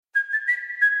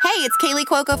Hey, it's Kaylee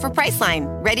Cuoco for Priceline.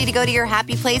 Ready to go to your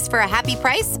happy place for a happy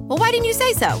price? Well, why didn't you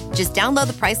say so? Just download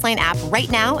the Priceline app right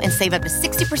now and save up to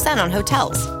 60% on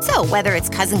hotels. So whether it's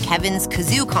Cousin Kevin's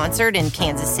Kazoo Concert in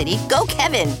Kansas City, go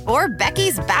Kevin, or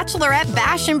Becky's Bachelorette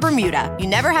Bash in Bermuda, you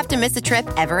never have to miss a trip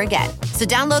ever again. So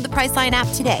download the Priceline app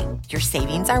today. Your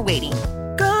savings are waiting.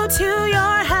 Go to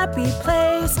your happy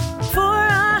place for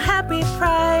a happy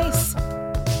price.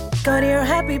 Go to your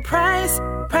happy price,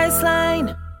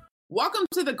 Priceline. Welcome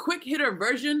to the quick hitter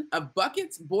version of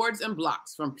Buckets, Boards, and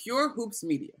Blocks from Pure Hoops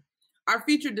Media. Our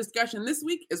featured discussion this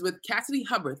week is with Cassidy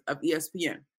Hubbarth of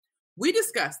ESPN. We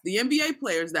discuss the NBA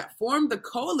players that formed the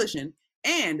coalition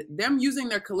and them using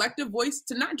their collective voice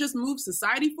to not just move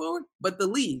society forward, but the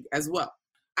league as well.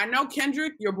 I know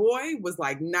Kendrick, your boy, was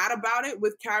not about it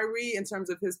with Kyrie in terms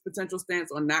of his potential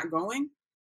stance on not going,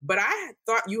 but I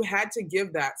thought you had to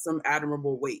give that some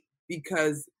admirable weight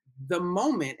because the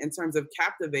moment in terms of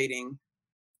captivating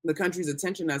the country's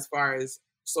attention as far as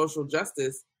social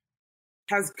justice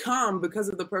has come because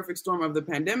of the perfect storm of the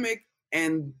pandemic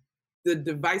and the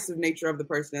divisive nature of the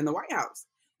person in the White House.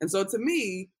 And so to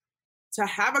me, to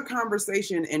have a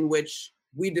conversation in which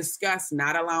we discuss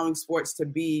not allowing sports to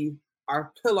be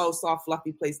our pillow, soft,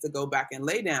 fluffy place to go back and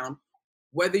lay down,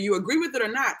 whether you agree with it or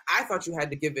not, I thought you had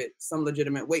to give it some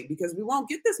legitimate weight because we won't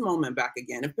get this moment back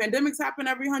again. If pandemics happen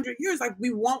every 100 years,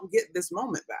 we won't get this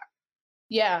moment back.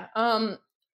 Yeah.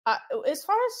 As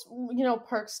far as,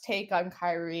 Perk's take on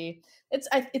Kyrie,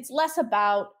 it's less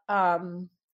about,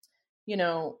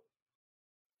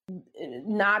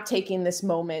 not taking this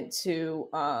moment to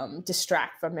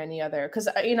distract from any other, because,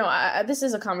 this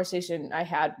is a conversation I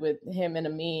had with him and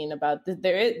Amin about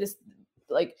there is this,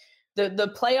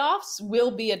 the playoffs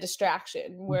will be a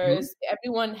distraction, whereas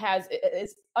everyone has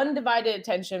is undivided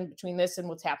attention between this and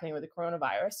what's happening with the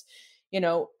coronavirus.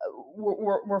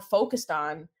 We're focused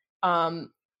on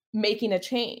making a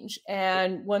change.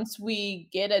 And once we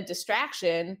get a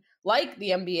distraction like the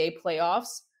NBA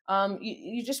playoffs,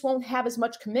 you just won't have as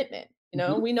much commitment.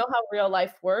 We know how real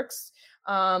life works.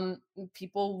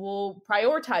 People will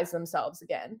prioritize themselves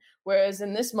again. Whereas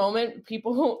in this moment,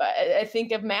 people, I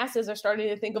think of masses are starting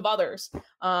to think of others,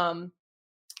 and,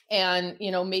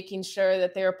 making sure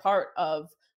that they're part of,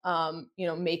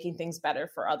 making things better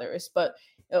for others. But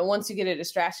once you get a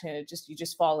distraction, you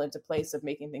just fall into place of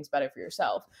making things better for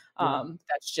yourself.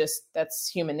 That's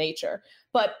human nature.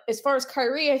 But as far as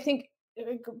Kyrie, I think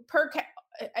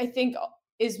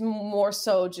is more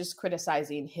so just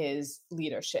criticizing his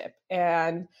leadership.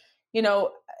 And,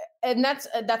 and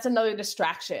that's another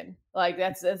distraction.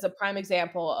 That's a prime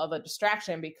example of a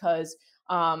distraction because,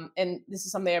 and this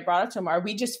is something I brought up to him. Are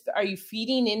you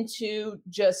feeding into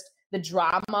just the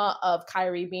drama of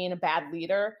Kyrie being a bad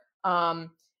leader?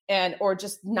 Or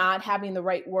just not having the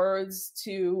right words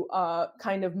to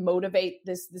kind of motivate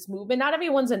this movement. Not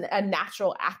everyone's a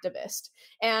natural activist,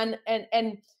 and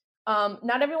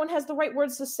not everyone has the right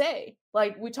words to say.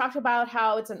 We talked about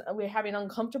how we're having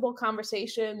uncomfortable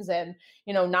conversations, and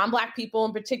non-Black people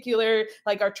in particular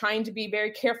are trying to be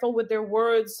very careful with their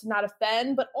words to not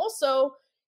offend, but also.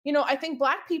 I think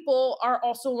Black people are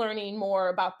also learning more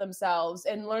about themselves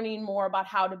and learning more about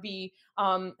how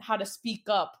to speak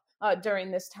up during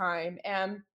this time.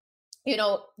 And,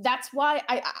 that's why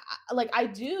I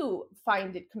do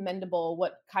find it commendable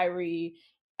what Kyrie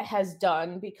has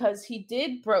done, because he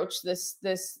did broach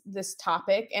this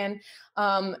topic and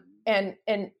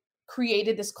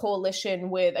created this coalition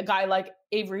with a guy like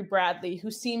Avery Bradley, who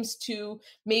seems to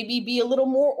maybe be a little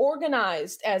more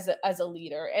organized as a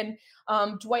leader. And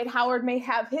Dwight Howard may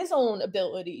have his own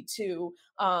ability to,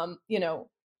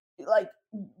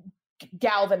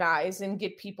 galvanize and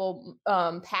get people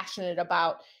passionate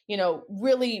about,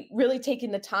 really, really taking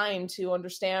the time to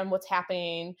understand what's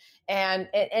happening and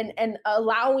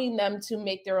allowing them to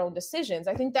make their own decisions.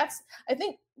 I think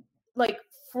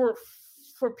for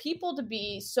people to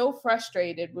be so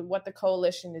frustrated with what the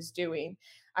coalition is doing,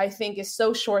 I think is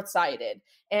so short-sighted.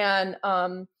 And,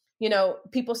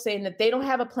 people saying that they don't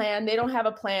have a plan.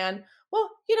 Well,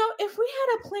 if we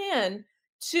had a plan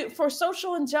for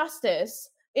social injustice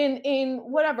in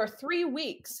 3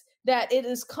 weeks, that it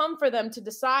has come for them to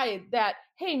decide that,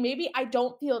 hey, maybe I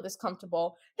don't feel this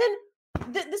comfortable, then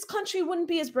this country wouldn't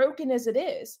be as broken as it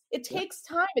is. It takes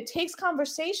time. It takes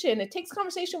conversation. It takes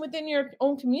conversation within your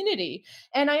own community.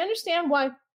 And I understand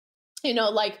why,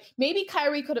 maybe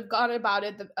Kyrie could have gone about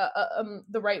it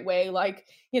the right way.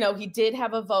 He did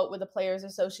have a vote with the Players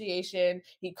Association.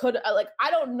 He could,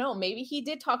 I don't know. Maybe he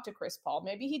did talk to Chris Paul.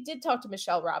 Maybe he did talk to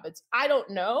Michelle Roberts. I don't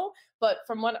know. But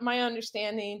from what my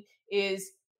understanding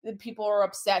is, that people are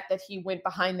upset that he went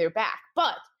behind their back.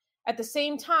 But at the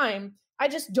same time, I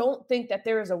just don't think that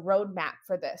there is a roadmap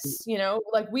for this.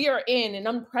 Like we are in an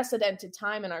unprecedented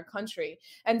time in our country.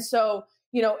 And so,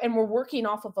 and we're working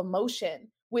off of emotion,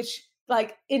 which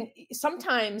like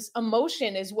sometimes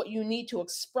emotion is what you need to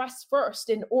express first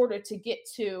in order to get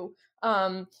to,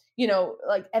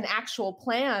 like an actual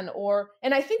plan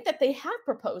and I think that they have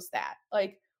proposed that.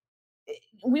 Like,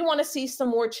 we want to see some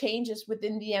more changes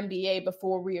within the NBA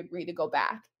before we agree to go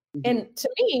back. Mm-hmm. And to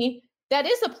me, that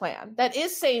is a plan. That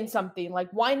is saying something like,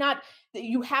 why not?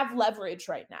 You have leverage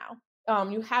right now.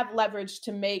 You have leverage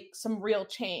to make some real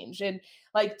change. And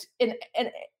like,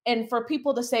 and for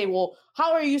people to say, well,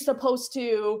 how are you supposed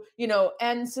to,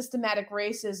 end systematic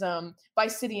racism by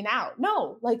sitting out?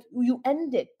 No, like you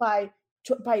end it by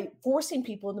forcing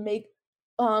people to make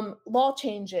law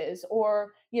changes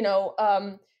or,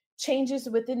 changes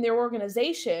within their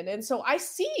organization. And so I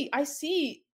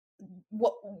see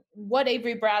what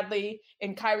Avery Bradley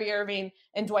and Kyrie Irving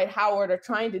and Dwight Howard are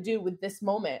trying to do with this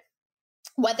moment.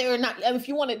 Whether or not, if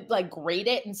you want to like grade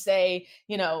it and say,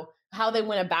 how they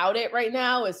went about it right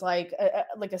now is like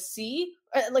a C,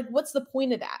 like what's the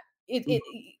point of that? It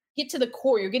get to the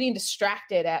core. You're getting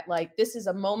distracted at like, this is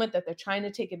a moment that they're trying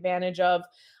to take advantage of.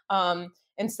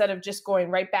 Instead of just going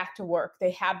right back to work.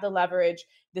 They have the leverage.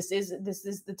 This is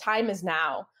the time is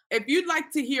now. If you'd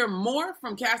like to hear more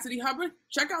from Cassidy Hubbarth,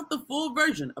 check out the full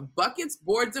version of Buckets,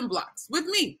 Boards, and Blocks with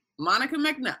me, Monica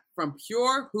McNutt from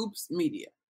Pure Hoops Media.